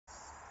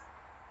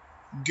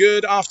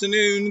Good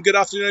afternoon,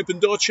 Open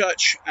Door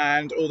Church,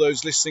 and all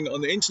those listening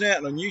on the internet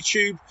and on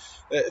YouTube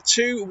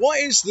to what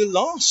is the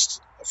last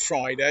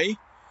Friday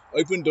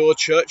Open Door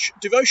Church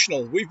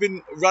devotional. We've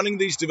been running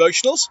these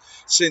devotionals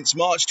since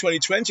March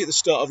 2020 at the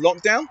start of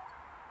lockdown,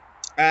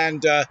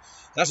 and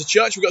as a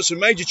church we've got some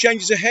major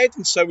changes ahead,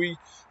 and so we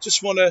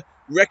just want to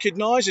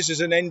recognise this is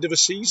an end of a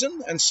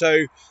season, and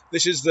so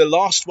this is the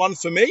last one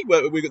for me.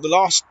 We've got the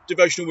last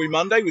devotional will be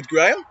Monday with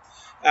Graham,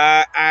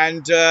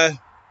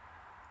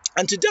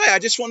 and today I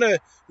just want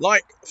to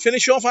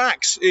finish off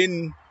Acts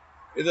in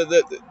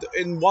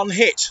one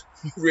hit,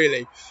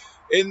 really.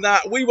 In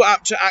that we were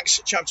up to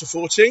Acts chapter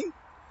 14,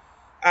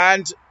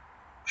 and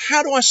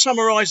how do I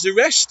summarise the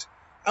rest?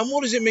 And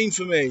what does it mean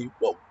for me?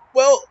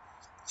 Well,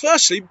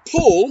 firstly,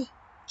 Paul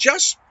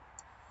just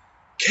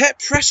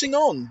kept pressing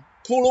on.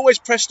 Paul always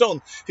pressed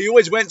on. He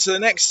always went to the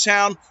next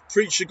town,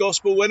 preached the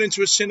gospel, went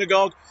into a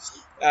synagogue,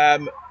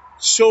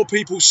 saw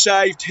people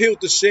saved,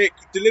 healed the sick,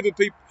 delivered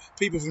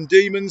people from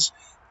demons,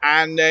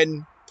 and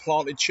then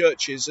planted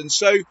churches. And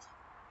so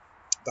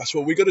that's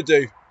what we got to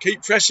do.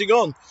 Keep pressing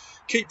on.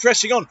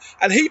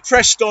 And he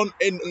pressed on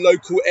in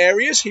local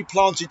areas. He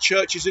planted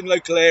churches in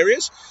local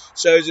areas.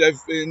 So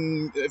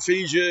in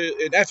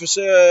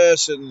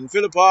Ephesus and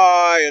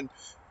Philippi,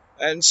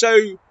 and so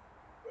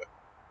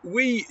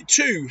we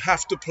too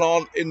have to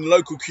plant in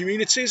local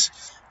communities.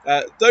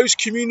 Those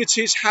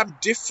communities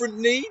have different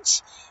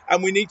needs,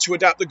 and we need to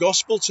adapt the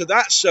gospel to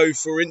that. So,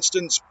 for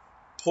instance,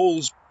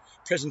 Paul's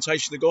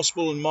presentation of the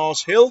gospel in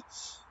Mars Hill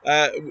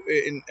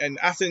in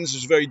Athens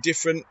is very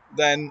different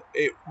than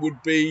it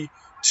would be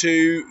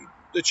to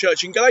the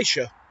church in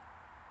Galatia.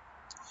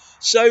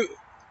 So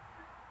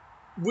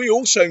we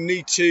also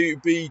need to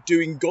be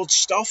doing God's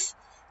stuff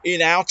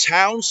in our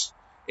towns,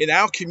 in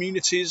our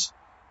communities,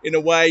 in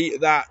a way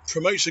that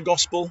promotes the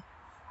gospel,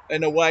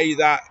 in a way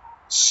that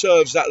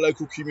serves that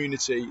local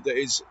community, that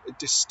is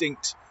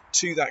distinct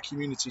to that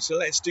community. So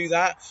let's do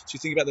that. So you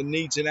think about the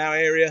needs in our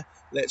area,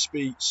 let's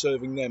be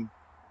serving them.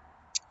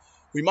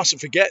 We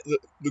mustn't forget that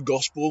the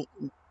gospel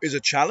is a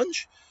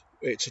challenge.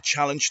 It's a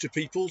challenge to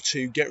people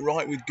to get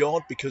right with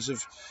God because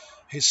of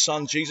his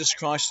son Jesus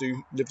Christ,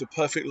 who lived a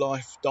perfect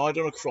life, died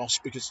on a cross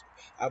because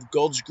of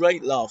God's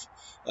great love.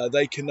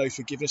 They can know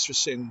forgiveness for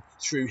sin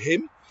through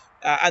him,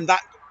 and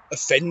that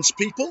offends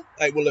people.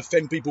 It will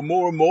offend people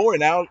more and more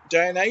in our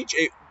day and age.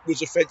 It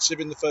was offensive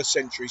in the first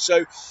century.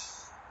 So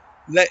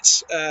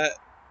let's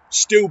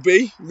still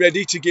be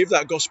ready to give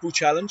that gospel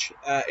challenge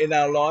in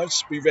our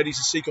lives, be ready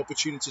to seek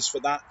opportunities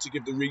for that, to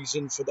give the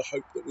reason for the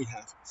hope that we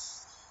have.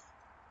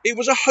 It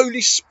was a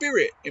Holy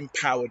Spirit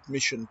empowered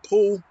mission.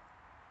 Paul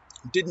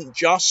didn't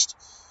just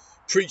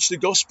preach the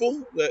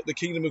gospel. The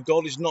kingdom of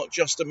God is not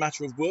just a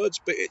matter of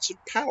words, but it's of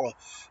power.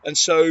 And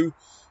so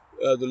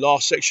the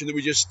last section that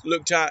we just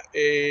looked at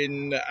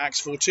in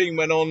Acts 14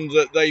 went on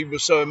that they were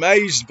so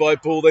amazed by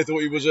Paul, they thought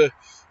he was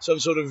some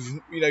sort of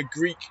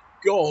Greek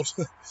god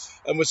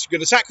and was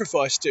going to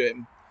sacrifice to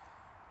him.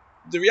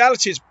 The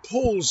reality is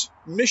Paul's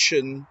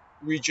missionary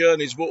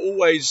journeys were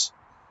always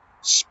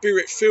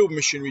spirit-filled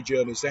missionary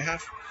journeys.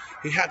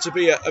 He had to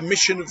be a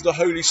mission of the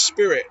Holy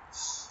Spirit.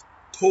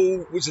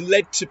 Paul was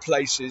led to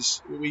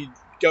places. We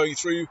going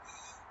through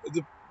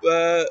the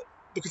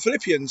book of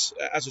Philippians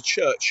as a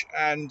church,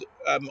 and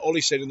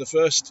Ollie said in the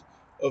first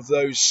of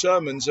those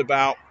sermons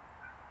about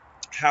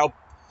how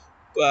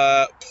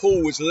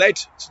Paul was led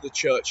to the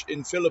church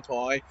in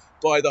Philippi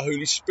by the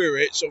Holy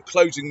Spirit, sort of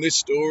closing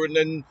this door and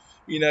then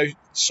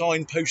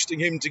signposting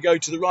him to go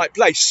to the right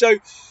place. So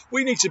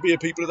we need to be a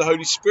people of the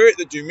Holy Spirit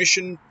that do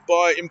mission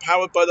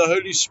empowered by the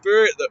Holy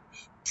Spirit, that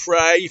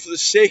pray for the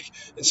sick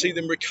and see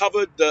them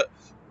recovered, that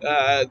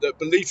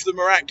believe for the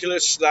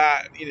miraculous,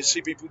 that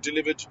see people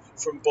delivered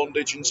from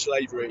bondage and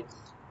slavery.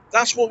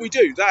 That's what we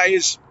do. That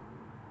is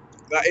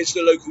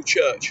the local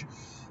church.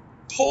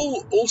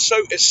 Paul also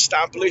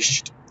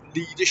established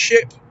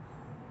leadership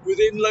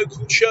within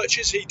local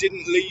churches. He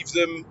didn't leave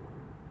them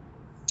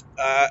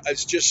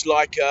as just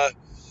like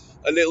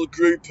a little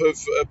group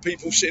of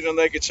people sitting on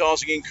their guitars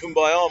singing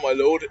Kumbaya, my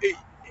Lord.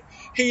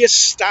 He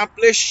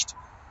established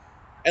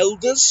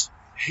elders.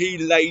 He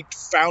laid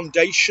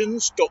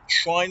foundations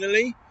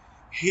doctrinally.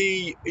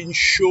 He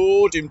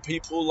ensured in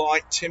people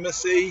like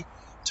Timothy,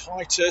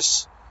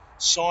 Titus,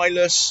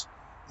 Silas,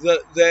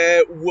 that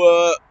there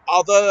were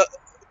other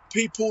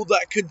people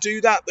that could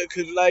do that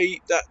could lay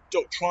that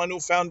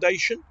doctrinal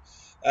foundation.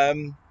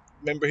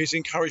 Remember his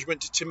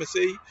encouragement to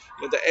Timothy,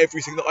 that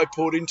everything that I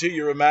poured into,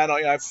 you're a man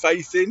I have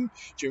faith in.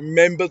 Do you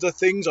remember the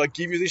things I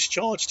give you this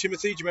charge,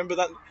 Timothy? Do you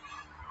remember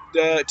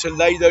that? To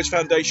lay those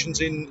foundations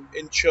in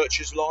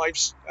churches'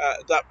 lives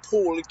that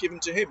Paul had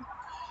given to him.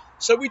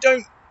 So we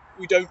don't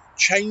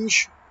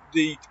change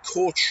the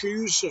core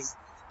truths of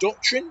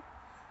doctrine,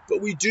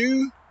 but we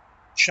do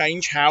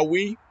change how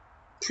we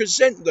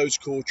present those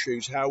core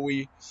truths, how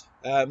we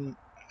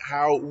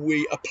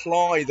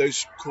apply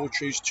those core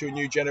truths to a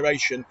new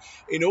generation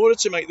in order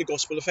to make the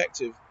gospel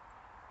effective.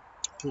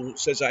 Paul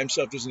says that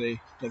himself, doesn't he?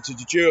 And to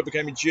the Jew I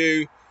became a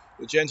Jew,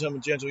 the Gentile I'm a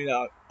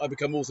Gentile. I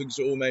become all things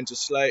to all men, to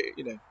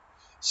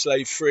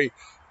slave free.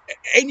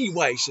 any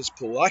way, says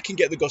Paul, I can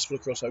get the gospel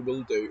across, I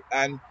will do.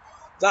 And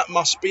that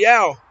must be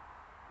our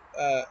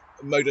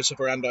modus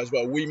operandi as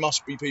well. We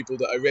must be people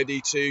that are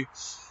ready to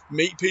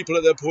meet people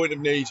at their point of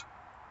need,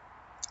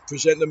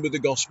 present them with the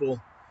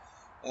gospel,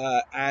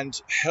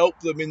 and help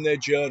them in their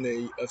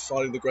journey of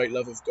finding the great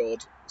love of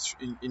God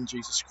in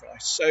Jesus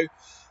Christ. So,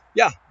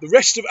 yeah, the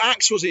rest of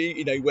Acts was,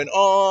 went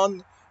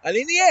on, and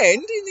in the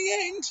end,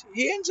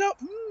 he ends up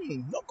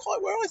not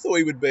quite where I thought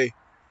he would be.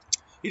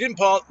 He didn't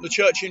plant the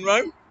church in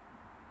Rome.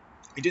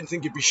 He didn't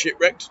think he'd be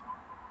shipwrecked,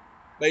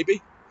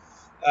 maybe.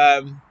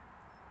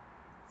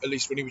 At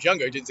least when he was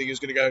younger, he didn't think he was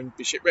going to go and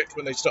be shipwrecked.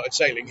 When they started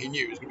sailing, he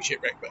knew he was going to be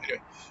shipwrecked. But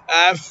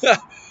anyway,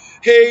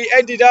 he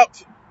ended up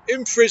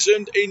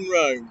imprisoned in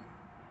Rome.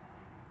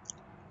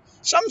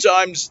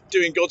 Sometimes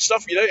doing God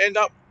stuff, you don't end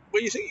up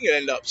where you think you're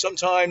going to end up.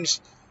 Sometimes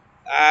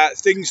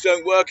things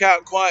don't work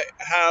out quite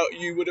how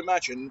you would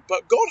imagine.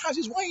 But God has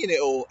his way in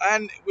it all.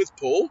 And with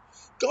Paul,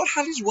 God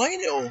had his way in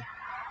it all.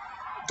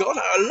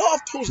 A lot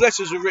of Paul's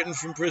letters are written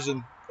from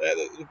prison.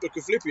 The book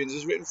of Philippians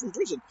is written from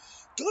prison.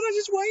 God has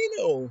his way in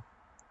it all.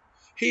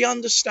 He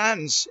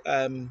understands.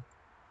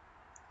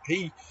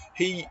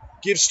 He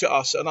gives to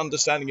us an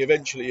understanding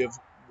eventually of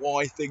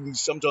why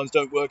things sometimes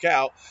don't work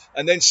out,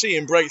 and then see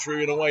him break through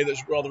in a way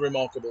that's rather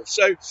remarkable.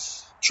 So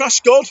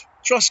trust God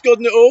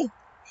in it all.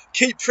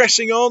 Keep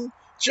pressing on,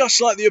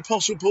 just like the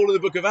Apostle Paul in the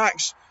book of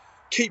Acts.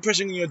 Keep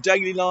pressing on your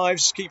daily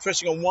lives. Keep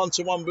pressing on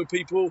one-to-one with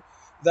people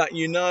that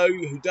you know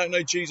who don't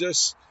know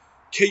Jesus.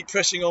 Keep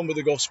pressing on with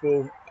the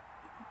gospel.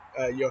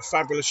 You're a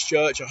fabulous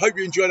church. I hope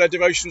you enjoyed our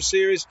devotional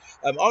series.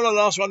 I'm on the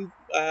last one.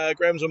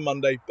 Graham's on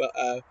Monday, but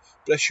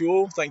bless you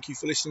all. Thank you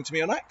for listening to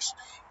me on Acts.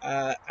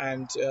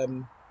 And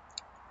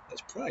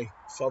let's pray.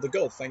 Father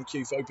God, thank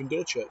you for Open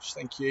Door Church.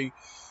 Thank you,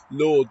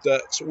 Lord,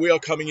 that we are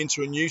coming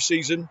into a new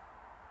season.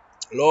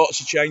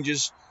 Lots of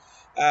changes,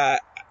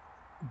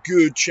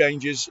 good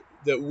changes,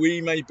 that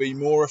we may be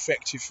more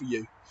effective for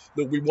you.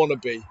 That we want to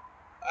be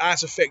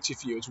as effective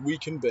for you as we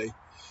can be.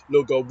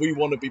 Lord God, we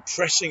want to be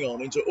pressing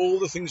on into all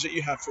the things that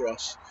you have for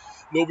us.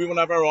 Lord, we want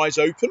to have our eyes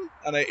open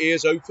and our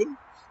ears open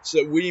so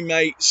that we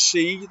may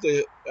see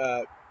the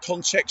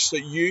context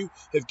that you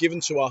have given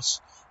to us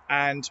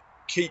and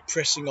keep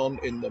pressing on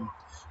in them.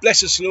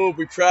 Bless us, Lord,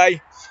 we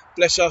pray.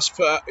 Bless us,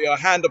 put your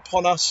hand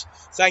upon us.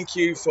 Thank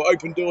you for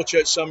Open Door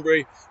Church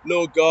Sunbury.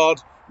 Lord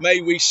God,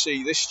 may we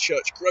see this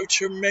church grow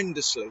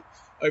tremendously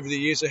over the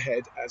years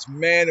ahead as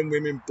men and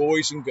women,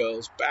 boys and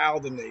girls bow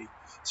the knee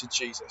to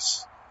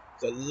Jesus,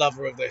 the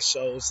lover of their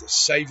souls, the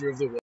saviour of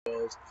the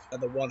world,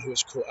 and the one who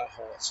has caught our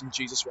hearts. In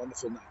Jesus'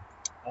 wonderful name.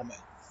 Amen.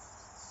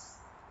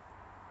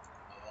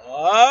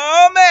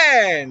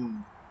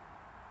 Amen.